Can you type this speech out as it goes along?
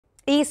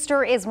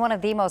Easter is one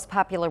of the most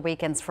popular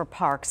weekends for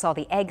parks, all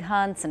the egg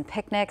hunts and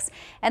picnics.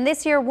 And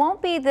this year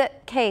won't be the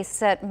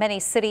case at many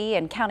city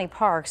and county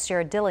parks.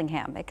 Jared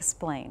Dillingham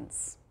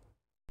explains.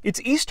 It's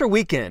Easter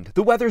weekend.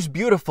 The weather's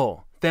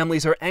beautiful.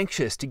 Families are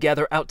anxious to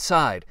gather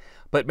outside.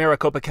 But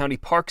Maricopa County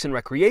Parks and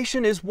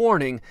Recreation is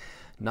warning,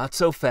 not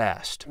so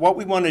fast. What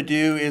we want to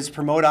do is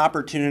promote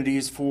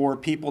opportunities for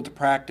people to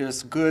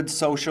practice good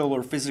social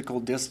or physical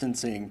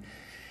distancing.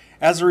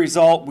 As a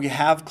result, we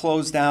have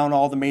closed down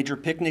all the major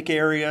picnic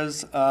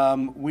areas.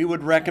 We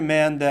would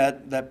recommend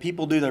that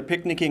people do their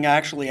picnicking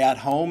actually at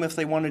home if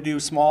they want to do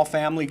small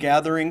family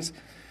gatherings.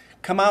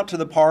 Come out to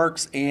the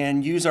parks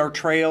and use our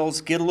trails,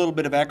 get a little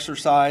bit of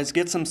exercise,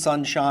 get some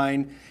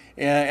sunshine,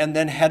 and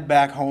then head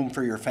back home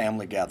for your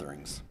family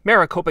gatherings.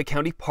 Maricopa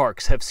County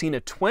parks have seen a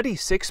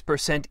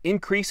 26%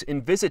 increase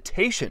in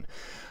visitation.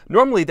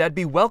 Normally that'd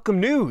be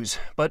welcome news,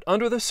 but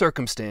under the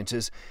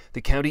circumstances,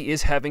 the county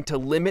is having to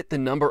limit the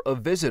number of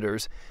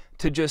visitors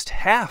to just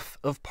half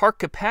of park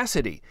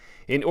capacity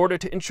in order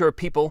to ensure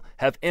people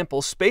have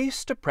ample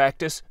space to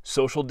practice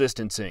social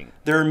distancing.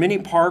 There are many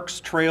parks,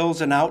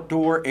 trails, and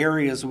outdoor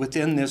areas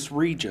within this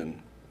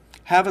region.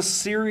 Have a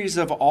series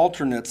of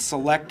alternates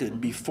selected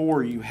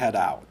before you head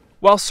out.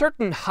 While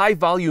certain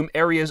high-volume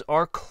areas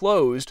are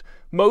closed,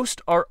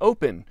 most are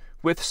open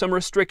with some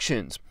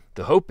restrictions.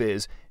 The hope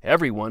is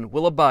everyone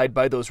will abide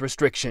by those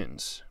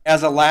restrictions.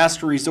 As a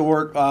last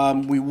resort,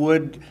 we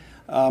would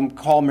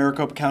call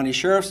Maricopa County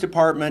Sheriff's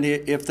Department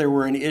if there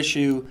were an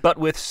issue. But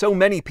with so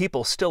many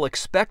people still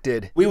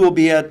expected, we will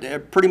be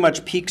at pretty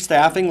much peak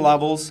staffing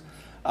levels.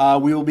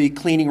 We will be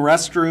cleaning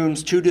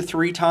restrooms 2 to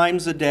 3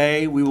 times a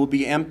day. We will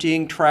be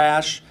emptying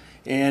trash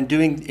and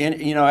doing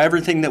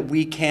everything that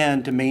we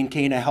can to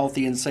maintain a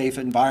healthy and safe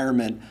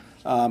environment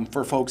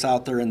for folks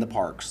out there in the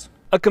parks.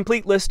 A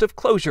complete list of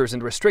closures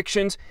and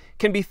restrictions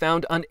can be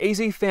found on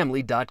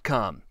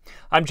azfamily.com.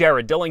 I'm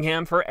Jared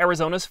Dillingham for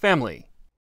Arizona's Family.